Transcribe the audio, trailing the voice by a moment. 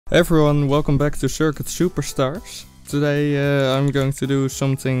Hey everyone, welcome back to Circuit Superstars. Today I'm going to do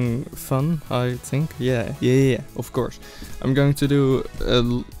something fun, I think. Yeah, of course. I'm going to do a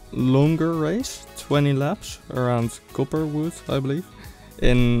longer race, 20 laps around Copperwood, I believe,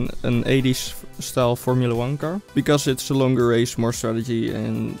 in an 80s style Formula 1 car. Because it's a longer race, more strategy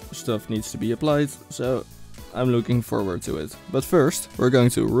and stuff needs to be applied, so I'm looking forward to it. But first, we're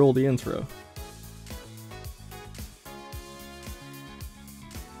going to roll the intro.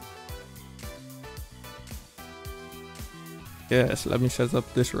 Yes, let me set up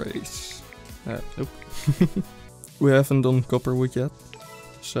this race. Nope. We haven't done Copperwood yet,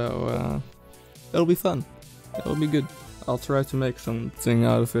 so it'll be fun. It'll be good. I'll try to make something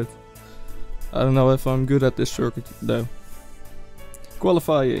out of it. I don't know if I'm good at this circuit though.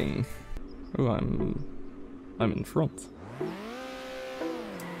 Qualifying. Oh, I'm in front.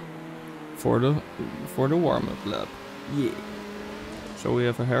 For the warm-up lap. Yeah. So we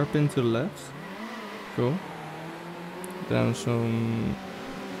have a hairpin to the left. Cool. Then some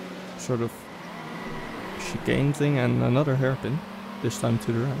sort of chicane thing and another hairpin, this time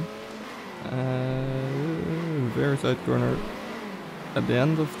to the right. Very tight corner at the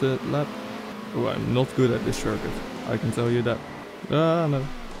end of the lap. Oh, I'm not good at this circuit, I can tell you that. Ah, no.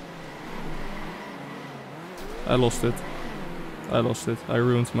 I lost it. I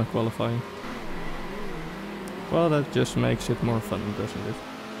ruined my qualifying. Well, that just makes it more fun, doesn't it?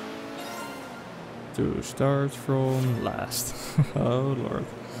 To start from last. Oh lord.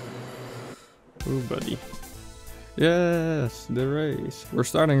 Oh buddy. Yes, the race. We're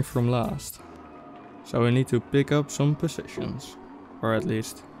starting from last. So we need to pick up some positions. Or at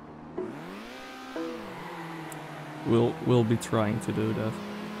least we'll be trying to do that.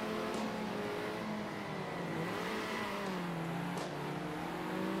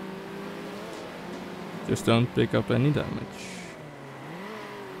 Just don't pick up any damage.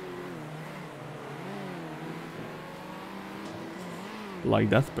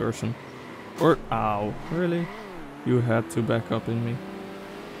 Like that person. Or, ow, really? You had to back up in me.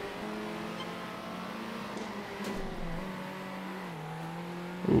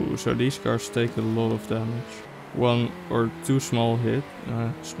 Ooh, so these cars take a lot of damage. One or two small hit,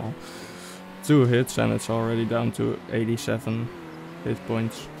 two hits and it's already down to 87 hit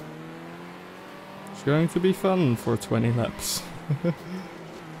points. It's going to be fun for 20 laps.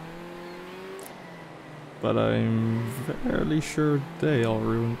 But I'm fairly sure they all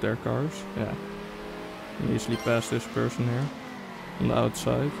ruined their cars. Yeah. Can easily pass this person here. On the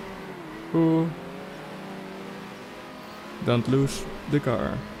outside. Ooh. Don't lose the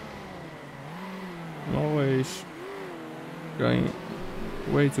car. I'm always going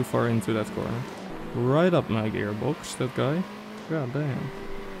way too far into that corner. Right up my gearbox, that guy. God damn.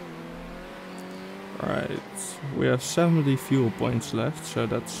 Alright. We have 70 fuel points left, so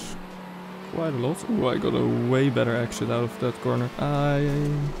that's quite a lot. Oh, I got a way better exit out of that corner.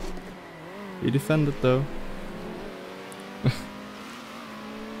 He defended though.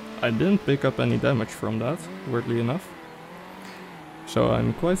 I didn't pick up any damage from that, weirdly enough. So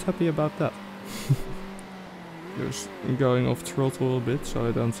I'm quite happy about that. Just going off throttle a bit so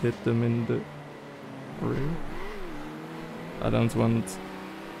I don't hit them in the rear. I don't want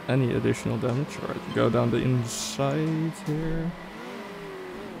any additional damage. Alright, go down the inside here.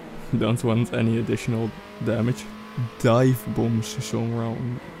 Don't want any additional damage. Dive bombs somewhere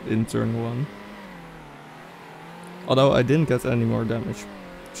in turn 1. Although I didn't get any more damage.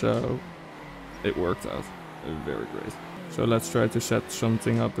 So it worked out. Very great. So let's try to set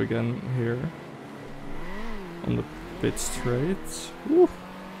something up again here. On the pit straight. Woo.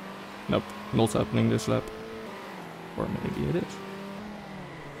 Nope, not happening this lap. Or maybe it is.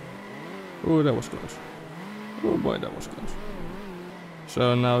 Oh, that was close. Oh boy, that was close.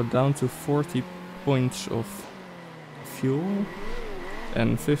 So now down to 40 points of fuel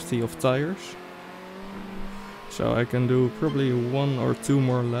and 50 of tires. So I can do probably 1 or 2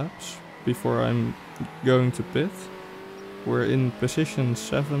 more laps before I'm going to pit. We're in position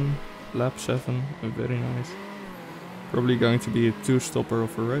 7, lap 7, very nice. Probably going to be a 2-stopper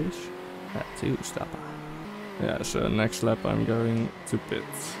of a race. 2-stopper. Yeah, so next lap I'm going to pit.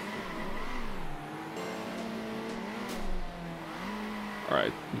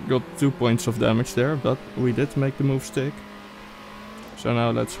 Alright, got 2 points of damage there, but we did make the move stick. So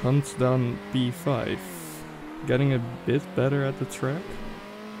now let's hunt down P5. Getting a bit better at the track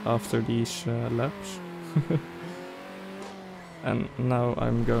after these laps. And now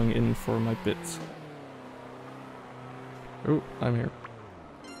I'm going in for my pit. Oh, I'm here.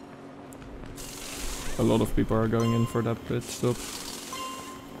 A lot of people are going in for that pit stop.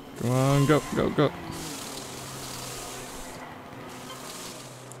 Come on, go, go, go.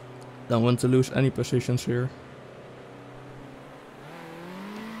 Don't want to lose any positions here.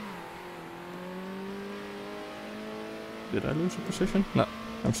 Did I lose a position? No,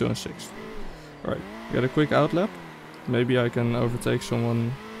 I'm still in 6th. Alright, get a quick outlap. Maybe I can overtake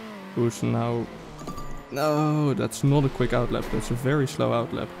someone who's now... No, that's not a quick outlap, that's a very slow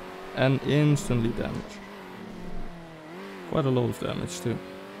outlap. And instantly damage. Quite a lot of damage too.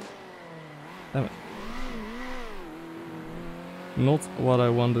 Damn it. Not what I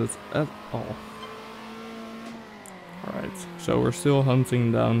wanted at all. Alright, so we're still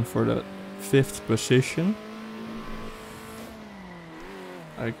hunting down for the 5th position.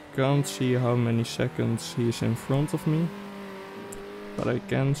 I can't see how many seconds he's in front of me, but I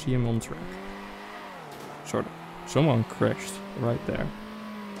can see him on track. Sort of. Someone crashed right there.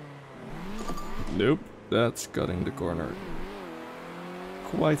 Nope, that's cutting the corner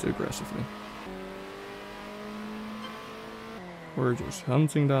quite aggressively. We're just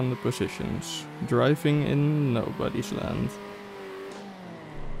hunting down the positions, driving in nobody's land.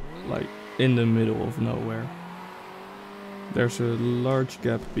 Like, in the middle of nowhere. There's a large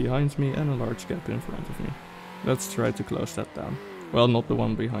gap behind me and a large gap in front of me. Let's try to close that down. Well, not the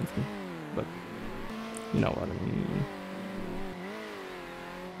one behind me, but you know what I mean.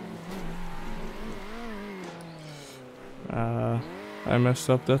 I messed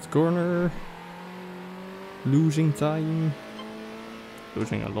up that corner. Losing time.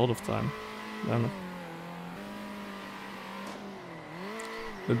 Losing a lot of time. Damn it.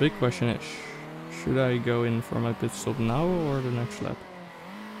 The big question is, should I go in for my pit stop now or the next lap?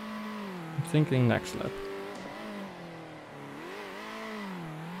 I'm thinking next lap.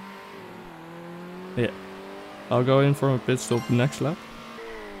 Yeah, I'll go in for a pit stop next lap.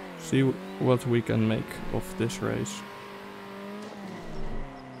 See what we can make of this race.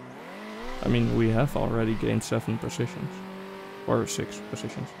 I mean, we have already gained 7 positions. Or 6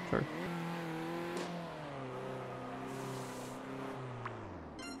 positions, sorry.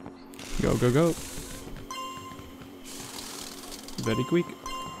 Go, go, go. Very quick.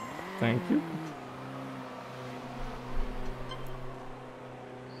 Thank you.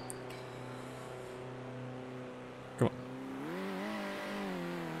 Come on.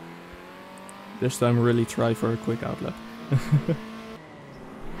 This time really try for a quick outlap.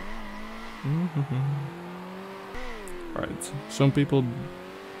 Alright, some people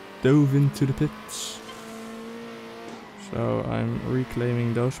dove into the pits. So I'm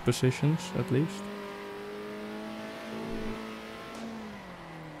reclaiming those positions at least.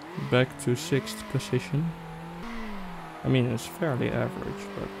 Back to 6th position. I mean, it's fairly average,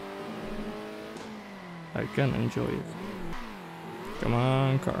 but I can enjoy it. Come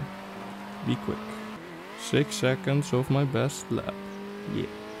on, car. Be quick. 6 seconds of my best lap. Yeah.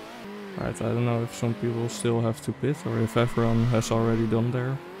 Alright, I don't know if some people still have to pit or if everyone has already done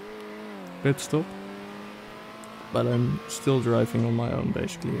their pit stop. But I'm still driving on my own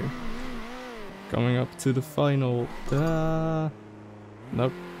basically here. Coming up to the final...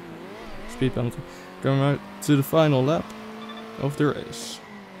 Nope. Speed penalty. Coming out to the final lap of the race.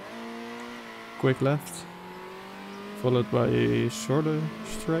 Quick left. Followed by a sort of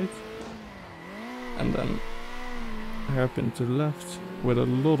straight. And then hairpin to the left with a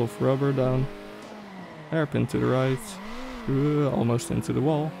lot of rubber down. Hairpin to the right. Almost into the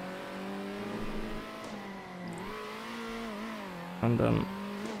wall. And then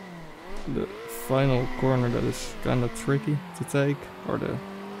the final corner that is kind of tricky to take, or the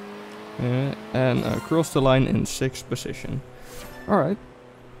and across the line in 6th position. Alright,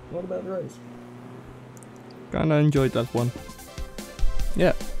 not a bad race. Kinda enjoyed that one.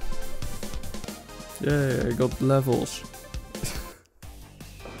 Yeah. Yeah, I got levels.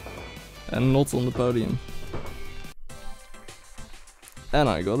 And not on the podium. And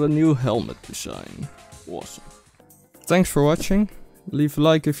I got a new helmet design. Awesome. Thanks for watching. Leave a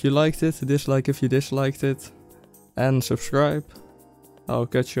like if you liked it, dislike if you disliked it, and subscribe. I'll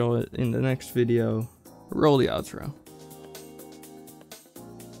catch you all in the next video. Roll the outro.